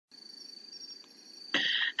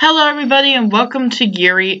Hello everybody and welcome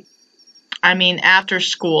to After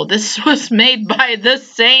School. This was made by the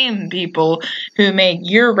same people who made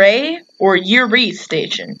Yurei or Yuri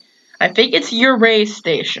Station. I think it's Yurei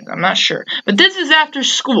Station, I'm not sure. But this is After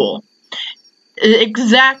School.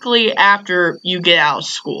 Exactly after you get out of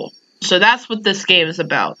school. So that's what this game is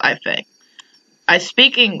about, I think. I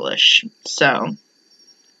speak English, so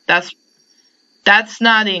that's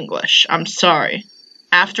not English. I'm sorry.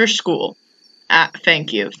 After school.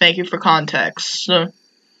 Thank you. Thank you for context. Oh,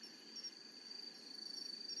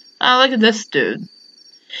 look at this dude.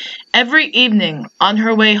 Every evening, on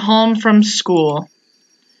her way home from school,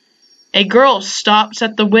 a girl stops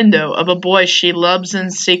at the window of a boy she loves in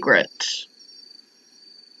secret.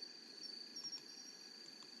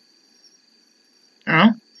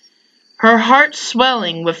 Oh? Her heart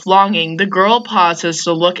swelling with longing, the girl pauses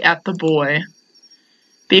to look at the boy.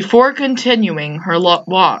 Before continuing her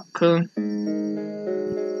walk,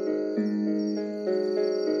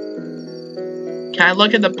 Can I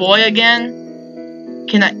look at the boy again?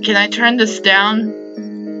 Can I turn this down?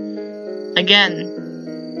 Again.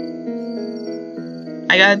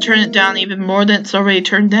 I gotta turn it down even more than it's already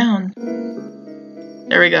turned down.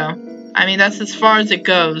 There we go. That's as far as it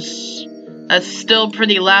goes. That's still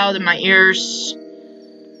pretty loud in my ears.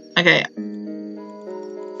 Okay.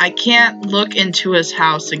 I can't look into his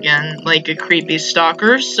house again like a creepy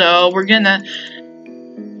stalker, so we're gonna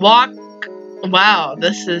walk. Wow,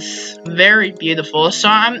 this is very beautiful. So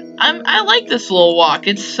I like this little walk.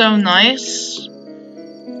 It's so nice.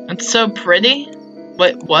 It's so pretty.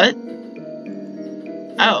 Wait, what?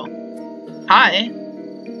 Oh. Hi.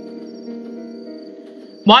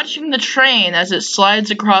 Watching the train as it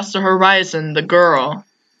slides across the horizon, the girl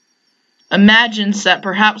imagines that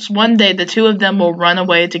perhaps one day the two of them will run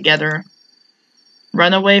away together.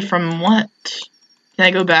 Run away from what? Can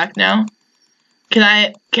I go back now? Can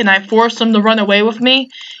I force them to run away with me?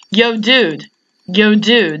 Yo, dude. Yo,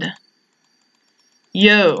 dude.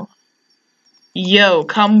 Yo. Yo,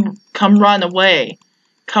 come run away.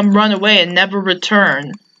 Come run away and never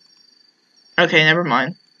return. Okay, never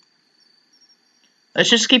mind. Let's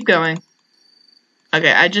just keep going.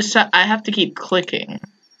 Okay, I have to keep clicking.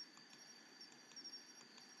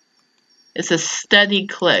 It's a steady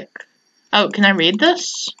click. Oh, can I read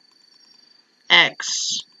this?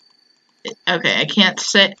 X. Okay, I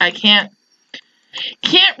can't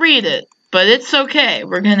read it, but it's okay.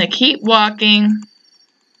 We're gonna keep walking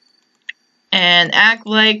and act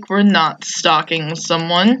like we're not stalking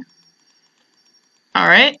someone.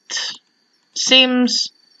 Alright.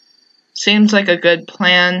 Seems like a good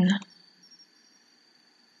plan.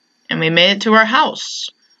 And we made it to our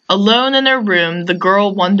house. Alone in her room, the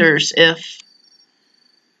girl wonders if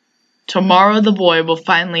tomorrow the boy will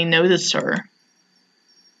finally notice her.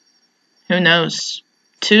 Who knows?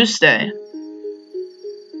 Tuesday.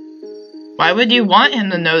 Why would you want him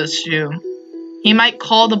to notice you? He might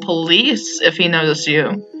call the police if he noticed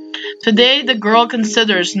you. Today, the girl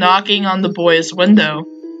considers knocking on the boy's window.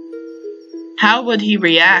 How would he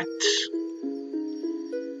react?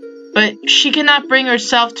 But she cannot bring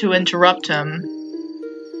herself to interrupt him.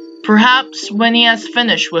 Perhaps when he has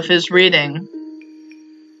finished with his reading.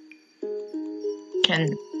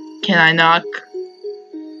 Can I knock?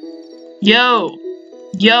 Yo,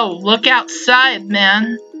 look outside,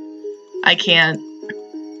 man. I can't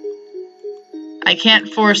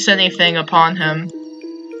force anything upon him.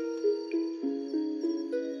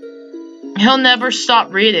 He'll never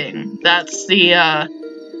stop reading. That's the,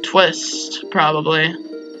 twist, probably.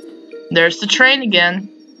 There's the train again.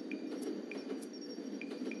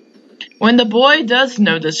 When the boy does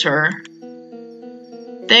notice her,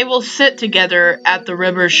 they will sit together at the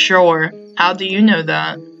river's shore. How do you know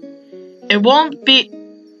that? It won't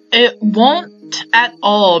at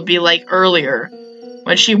all be like earlier,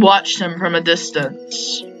 when she watched him from a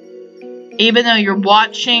distance. Even though you're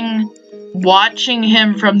watching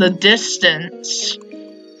him from the distance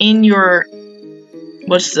in your...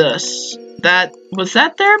 What's this? Was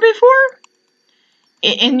that there before?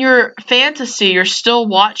 In your fantasy, you're still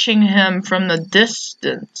watching him from the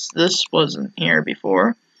distance. This wasn't here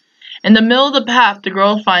before. In the middle of the path, the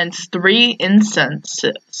girl finds 3 incense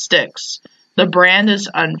sticks. The brand is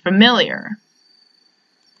unfamiliar.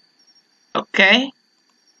 Okay.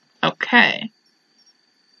 Okay.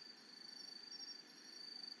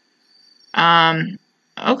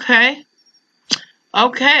 Okay.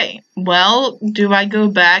 Okay. Well, do I go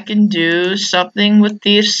back and do something with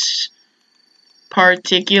these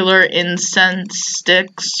particular incense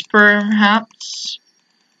sticks, perhaps?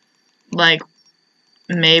 Like,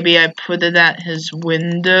 maybe I put it at his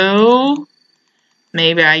window?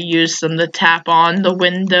 Maybe I use them to tap on the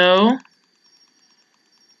window.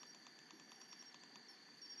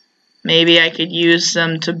 Maybe I could use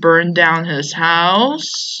them to burn down his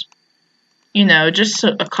house. You know, just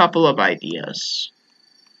a couple of ideas.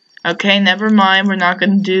 Okay, never mind, we're not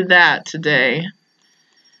going to do that today.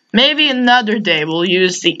 Maybe another day we'll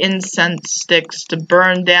use the incense sticks to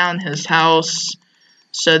burn down his house.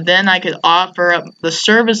 So then I could offer up the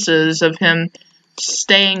services of him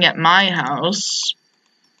staying at my house.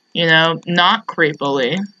 You know, not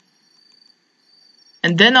creepily.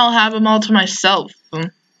 And then I'll have him all to myself.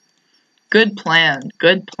 Good plan,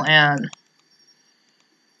 good plan.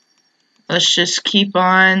 Let's just keep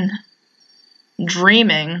on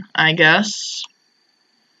dreaming, I guess.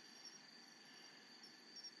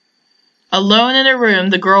 Alone in a room,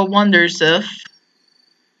 the girl wonders if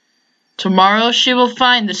tomorrow she will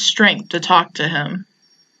find the strength to talk to him.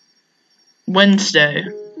 Wednesday.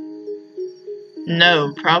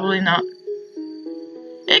 No, probably not.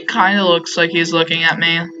 It kind of looks like he's looking at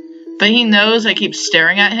me. But he knows I keep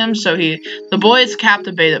staring at him, so the boy is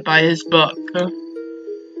captivated by his book.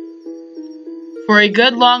 For a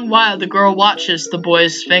good long while, the girl watches the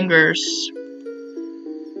boy's fingers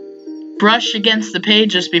brush against the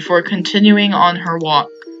pages before continuing on her walk.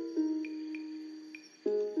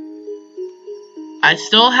 I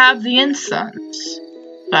still have the incense,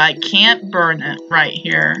 but I can't burn it right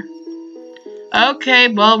here. Okay,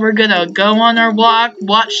 well, we're gonna go on our walk,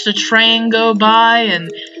 watch the train go by, and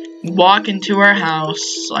walk into our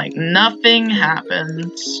house like nothing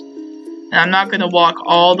happens. And I'm not gonna walk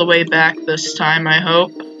all the way back this time, I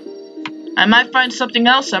hope. I might find something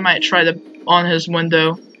else I might try to on his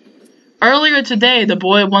window. Earlier today, the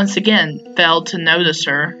boy once again failed to notice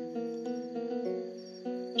her.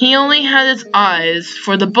 He only had his eyes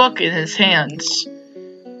for the book in his hands.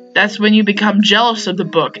 That's when you become jealous of the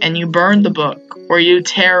book and you burn the book, or you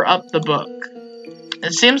tear up the book.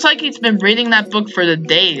 It seems like he's been reading that book for the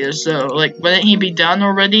days, so, like, wouldn't he be done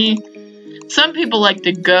already? Some people like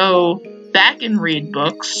to go back and read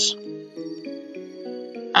books.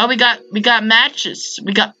 Oh, we got matches.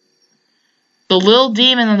 The little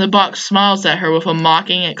demon in the box smiles at her with a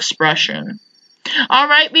mocking expression.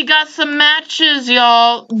 Alright, we got some matches,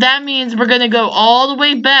 y'all. That means we're gonna go all the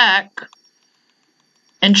way back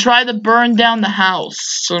and try to burn down the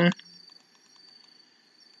house.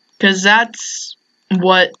 Because that's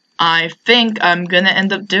what I think I'm gonna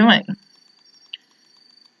end up doing.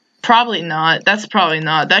 Probably not. That's probably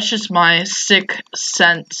not. That's just my sick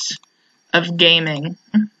sense of gaming.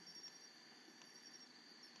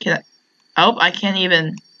 I can't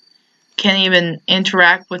even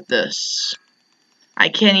interact with this. I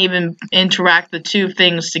can't even interact the two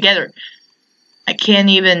things together. I can't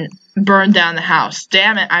even burn down the house.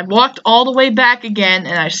 Damn it, I walked all the way back again,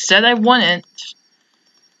 and I said I wouldn't.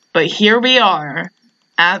 But here we are,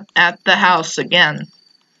 at the house again,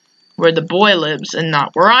 where the boy lives, and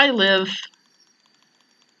not where I live.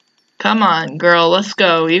 Come on, girl, let's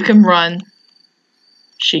go. You can run.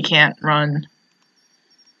 She can't run.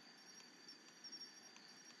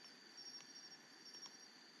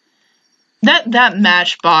 That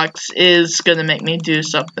matchbox is gonna make me do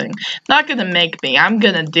something. Not gonna make me, I'm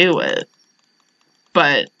gonna do it.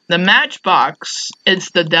 But the matchbox,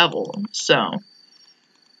 it's the devil, so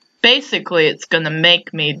basically it's gonna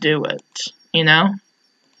make me do it, you know?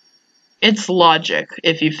 It's logic,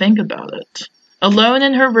 if you think about it. Alone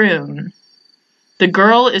in her room, the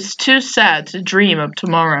girl is too sad to dream of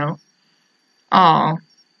tomorrow. Aw,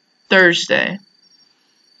 Thursday.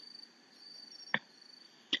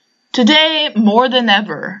 Today, more than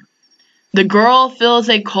ever, the girl feels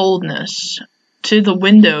a coldness to the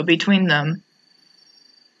window between them.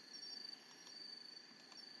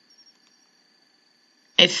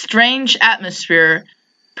 A strange atmosphere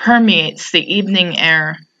permeates the evening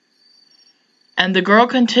air, and the girl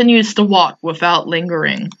continues to walk without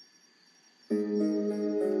lingering.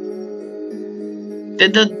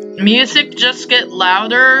 Did the music just get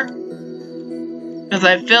louder? Because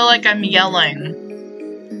I feel like I'm yelling.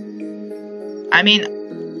 I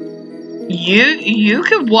mean, you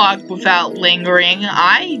could walk without lingering.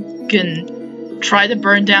 I can try to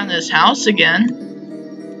burn down this house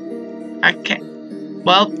again. Okay.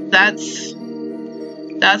 Well, that's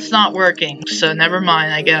not working, so never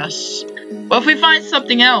mind, I guess. What if we find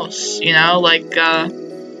something else, you know, like,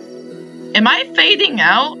 am I fading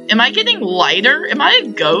out? Am I getting lighter? Am I a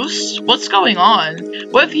ghost? What's going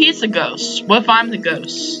on? What if he's a ghost? What if I'm the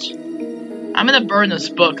ghost? I'm gonna burn this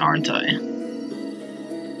book, aren't I?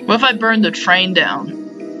 What if I burn the train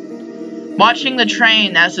down? Watching the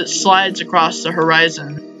train as it slides across the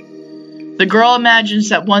horizon, The girl imagines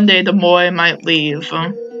that one day the boy might leave,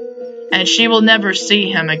 and she will never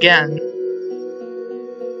see him again.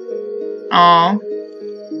 Aw.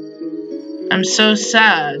 I'm so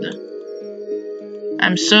sad.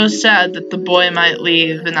 I'm so sad that the boy might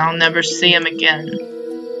leave and I'll never see him again.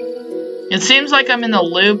 It seems like I'm in a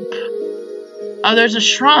loop. Oh, there's a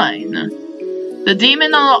shrine. The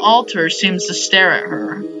demon on the altar seems to stare at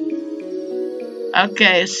her.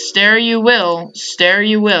 Okay, stare you will. Stare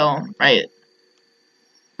you will. Right.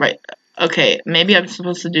 Right. Okay, maybe I'm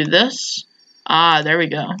supposed to do this. Ah, there we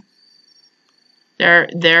go.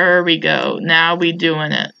 There we go. Now we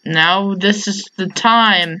doing it. Now this is the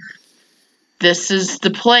time. This is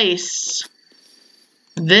the place.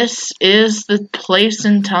 This is the place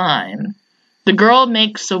and time. The girl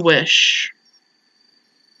makes a wish.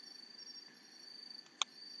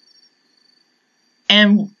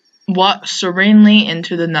 And walks serenely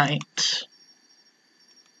into the night.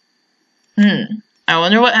 I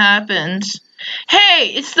wonder what happens.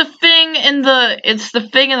 Hey, it's the thing in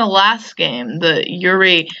the last game, the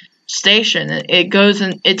Yuri station. It goes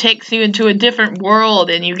and it takes you into a different world,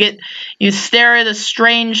 and you stare at a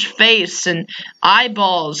strange face, and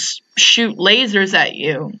eyeballs shoot lasers at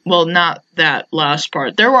you. Well, not that last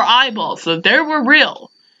part. There were eyeballs, so they were real.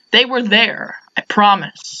 They were there. I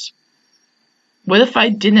promise. What if I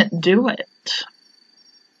didn't do it?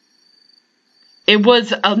 It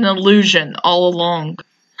was an illusion all along.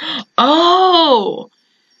 Oh!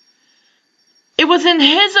 It was in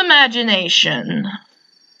his imagination.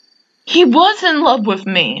 He was in love with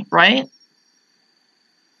me, right?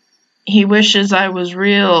 He wishes I was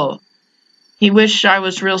real. He wished I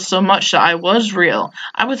was real so much that I was real.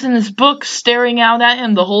 I was in his book staring out at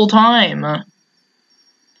him the whole time.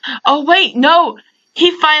 Oh, wait, no. He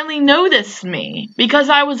finally noticed me because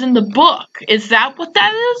I was in the book. Is that what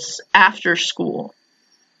that is? After school.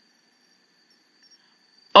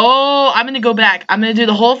 Oh, I'm going to go back. I'm going to do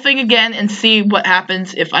the whole thing again and see what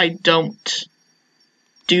happens if I don't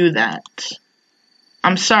do that.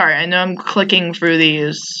 I'm sorry. I know I'm clicking through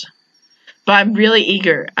these, but I'm really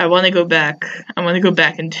eager. I want to go back. I want to go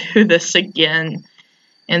back and do this again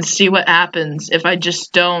and see what happens if I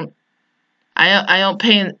just don't. I don't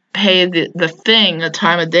pay the thing a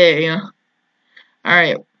time of day.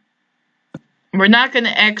 Alright. We're not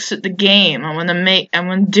gonna exit the game. I'm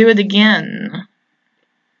gonna do it again.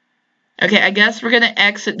 Okay, I guess we're gonna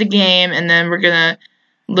exit the game and then we're gonna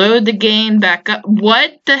load the game back up.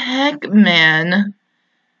 What the heck, man?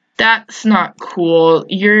 That's not cool.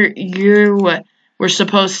 We're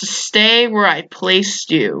supposed to stay where I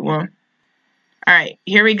placed you. Alright,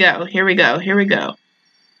 here we go. Here we go. Here we go.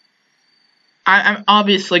 I'm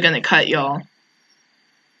obviously gonna cut y'all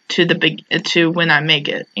to when I make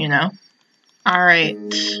it, you know. All right.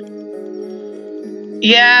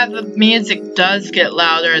 Yeah, the music does get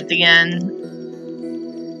louder at the end,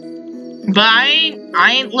 but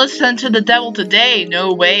I ain't listening to the devil today.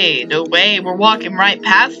 No way, no way. We're walking right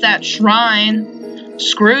past that shrine.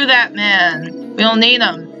 Screw that man. We don't need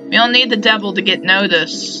him. We don't need the devil to get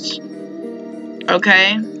noticed.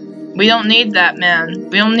 Okay. We don't need that, man.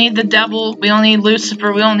 We don't need the devil. We don't need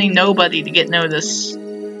Lucifer. We don't need nobody to get noticed.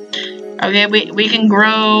 Okay, we can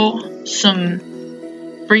grow some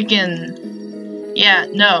freaking... Yeah,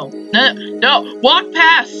 no. Walk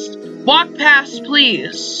past. Walk past,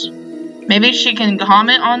 please. Maybe she can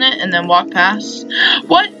comment on it and then walk past.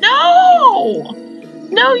 What? No!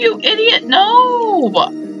 No, you idiot. No!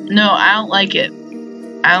 No, I don't like it.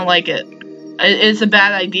 I don't like it. It's a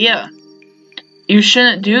bad idea. You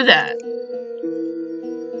shouldn't do that.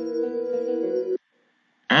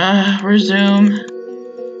 Resume.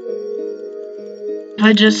 If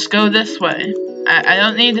I just go this way. I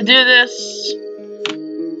don't need to do this.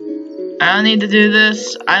 I don't need to do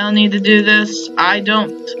this. I don't need to do this. I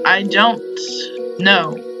don't.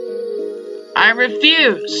 No. I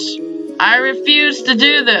refuse. I refuse to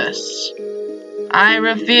do this. I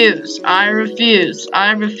refuse. I refuse.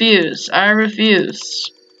 I refuse. I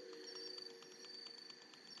refuse.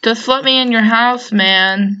 Just let me in your house,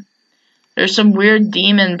 man. There's some weird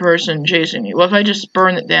demon person chasing me. What if I just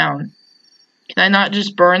burn it down? Can I not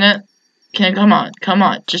just burn it? Come on.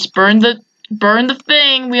 Just burn the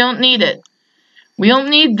thing. We don't need it. We don't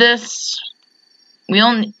need this. We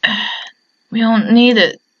don't need it. We don't need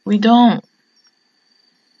it. We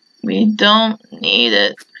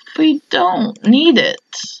don't need it.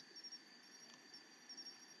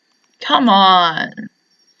 Come on.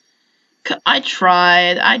 I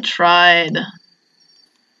tried.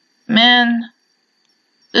 Man,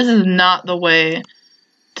 this is not the way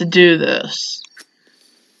to do this.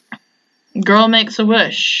 Girl makes a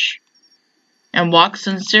wish. and walk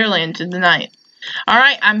sincerely into the night.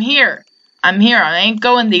 Alright, I'm here. I'm here. I ain't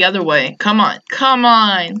going the other way. Come on. Come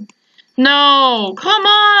on. No, come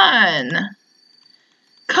on.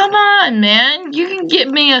 Come on, man. You can give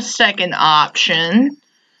me a second option.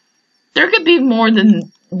 There could be more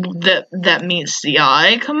than that meets the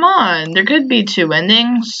eye. Come on. There could be 2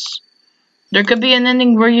 endings. There could be an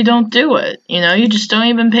ending where you don't do it. You know, you just don't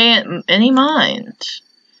even pay it any mind.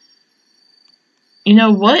 You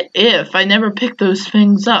know, what if I never pick those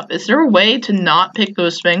things up? Is there a way to not pick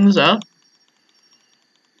those things up?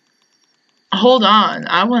 Hold on.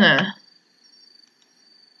 I'm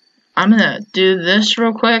gonna do this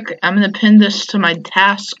real quick. I'm gonna pin this to my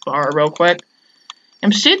taskbar real quick.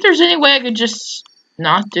 And see if there's any way I could just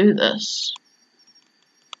not do this.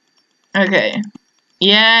 Okay.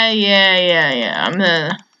 Yeah. I'm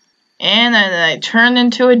gonna... And then I turn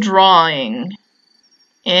into a drawing.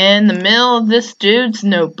 In the middle of this dude's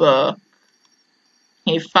notebook.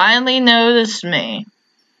 He finally noticed me.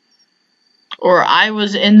 Or I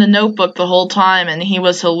was in the notebook the whole time and he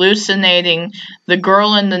was hallucinating the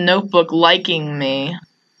girl in the notebook liking me.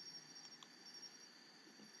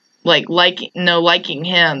 Liking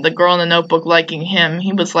him. The girl in the notebook liking him.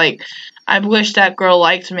 He was like, I wish that girl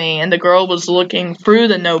liked me. And the girl was looking through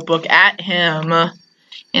the notebook at him.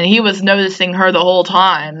 And he was noticing her the whole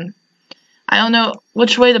time. I don't know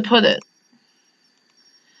which way to put it.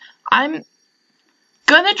 I'm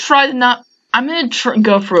gonna try to not... I'm gonna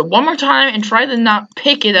go through it one more time and try to not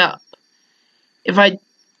pick it up. If I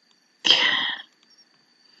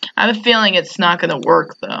have a feeling it's not gonna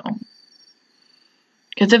work, though.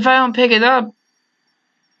 Because if I don't pick it up,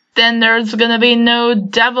 then there's gonna be no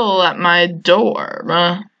devil at my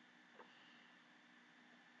door.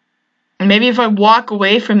 Maybe if I walk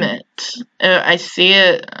away from it, I see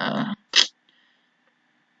it.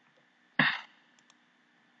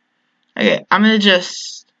 Okay, I'm gonna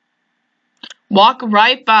just walk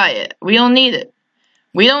right by it. We don't need it.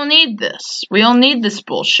 We don't need this. We don't need this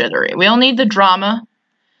bullshittery. We don't need the drama.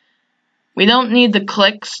 We don't need the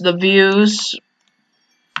clicks, the views.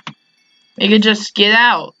 We could just get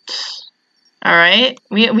out. Alright?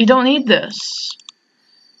 We don't need this.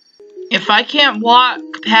 If I can't walk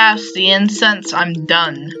past the incense, I'm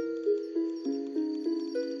done.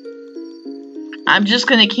 I'm just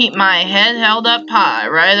gonna keep my head held up high,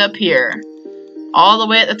 right up here. All the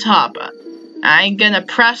way at the top. I ain't gonna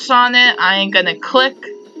press on it. I ain't gonna click.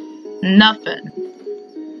 Nothing.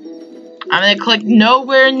 I'm gonna click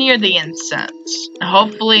nowhere near the incense.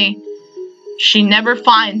 Hopefully, she never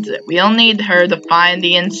finds it. We don't need her to find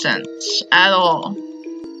the incense at all.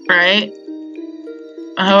 Right?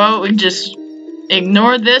 How about we just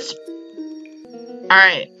ignore this?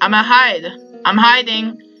 Alright, I'm gonna hide. I'm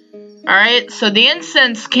hiding. Alright, so the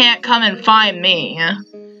incense can't come and find me.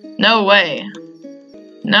 No way.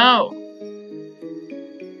 No.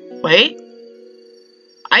 Wait.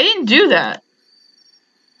 I didn't do that.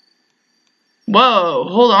 Whoa,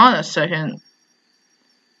 hold on a second.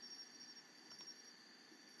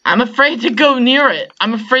 I'm afraid to go near it.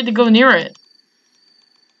 I'm afraid to go near it.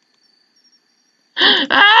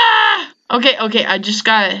 Ah! Okay, I just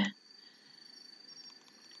gotta...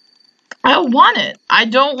 I don't want it. I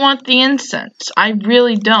don't want the incense. I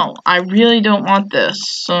really don't. I really don't want this.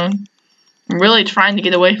 So I'm really trying to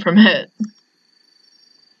get away from it.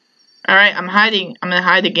 Alright, I'm hiding. I'm gonna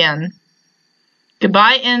hide again.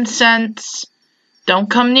 Goodbye, incense. Don't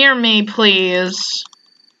come near me, please.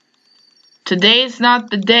 Today's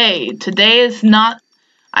not the day. Today is not...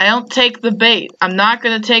 I don't take the bait. I'm not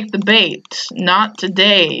gonna take the bait. Not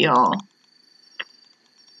today, y'all.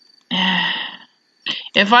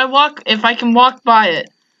 If I can walk by it,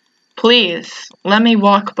 please, let me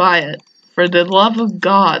walk by it. For the love of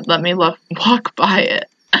God, let me walk by it.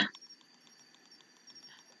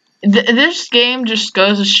 This game just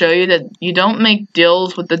goes to show you that you don't make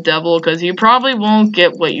deals with the devil because you probably won't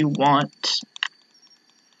get what you want.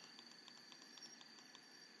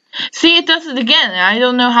 See, it does it again, and I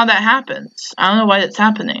don't know how that happens. I don't know why that's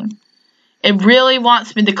happening. It really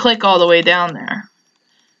wants me to click all the way down there.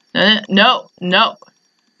 No,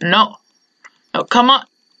 come on.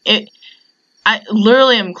 I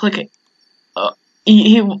literally am clicking.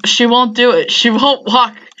 She won't do it. She won't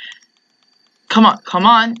walk. Come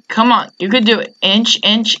on. You could do it. Inch.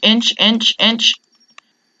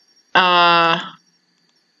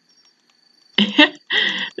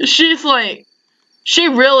 She's like, she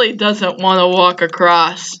really doesn't want to walk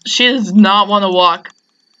across. She does not want to walk.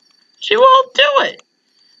 She won't do it.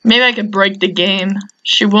 Maybe I could break the game.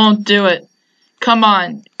 She won't do it. Come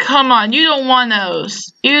on. You don't want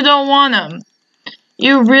those. You don't want them.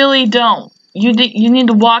 You really don't. you need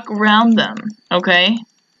to walk around them, okay?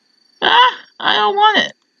 Ah, I don't want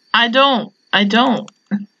it. I don't.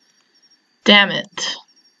 Damn it.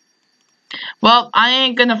 Well, I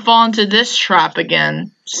ain't gonna fall into this trap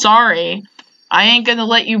again. Sorry. I ain't gonna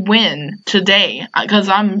let you win today, because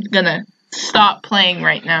I'm gonna stop playing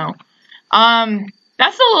right now.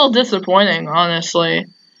 That's a little disappointing, honestly.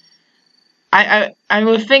 I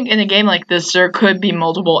would think in a game like this there could be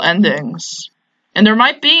multiple endings. And there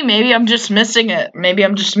might be, maybe I'm just missing it. Maybe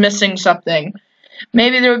I'm just missing something.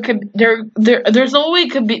 Maybe there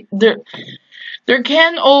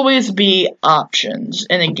can always be options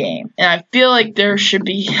in a game. And I feel like there should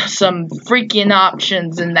be some freaking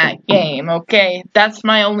options in that game, okay? That's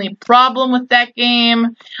my only problem with that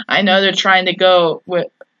game. I know they're trying to go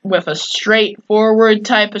with a straightforward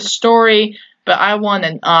type of story, but I want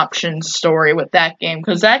an option story with that game,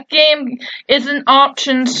 because that game is an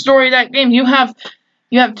option story. That game, you have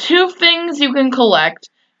 2 things you can collect.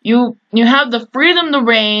 You have the freedom to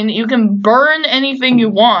reign. You can burn anything you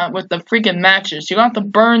want with the freaking matches. You don't have to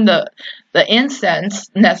burn the incense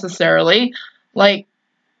necessarily. Like,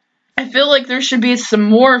 I feel like there should be some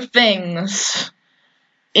more things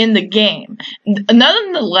in the game.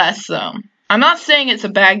 Nonetheless, though, I'm not saying it's a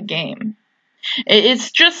bad game.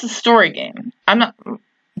 It's just a story game. I'm not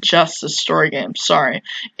just a story game, sorry.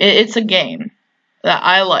 It's a game that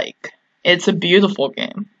I like. It's a beautiful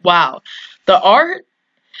game. Wow. The art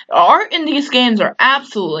in these games are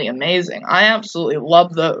absolutely amazing. I absolutely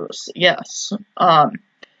love those. Yes. I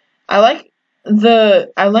like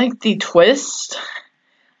the twist.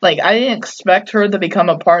 Like, I didn't expect her to become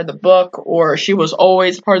a part of the book, or she was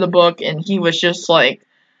always part of the book, and he was just like,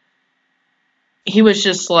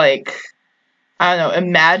 I don't know,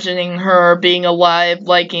 imagining her being alive,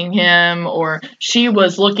 liking him, or she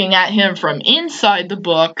was looking at him from inside the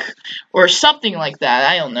book, or something like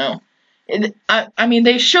that. I don't know. I mean,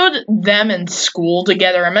 they showed them in school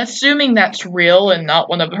together. I'm assuming that's real and not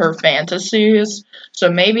one of her fantasies. So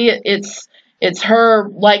maybe it's her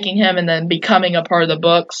liking him and then becoming a part of the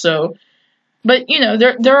book. So, but you know,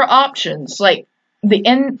 there are options. Like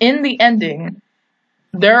in the ending,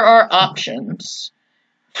 there are options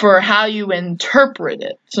for how you interpret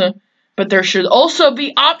it, but there should also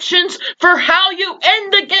be options for how you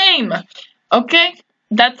end the game. Okay,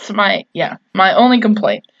 that's my only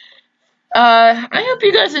complaint. I hope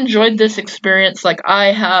you guys enjoyed this experience like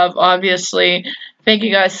I have, obviously. Thank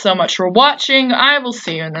you guys so much for watching. I will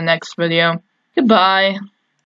see you in the next video. Goodbye.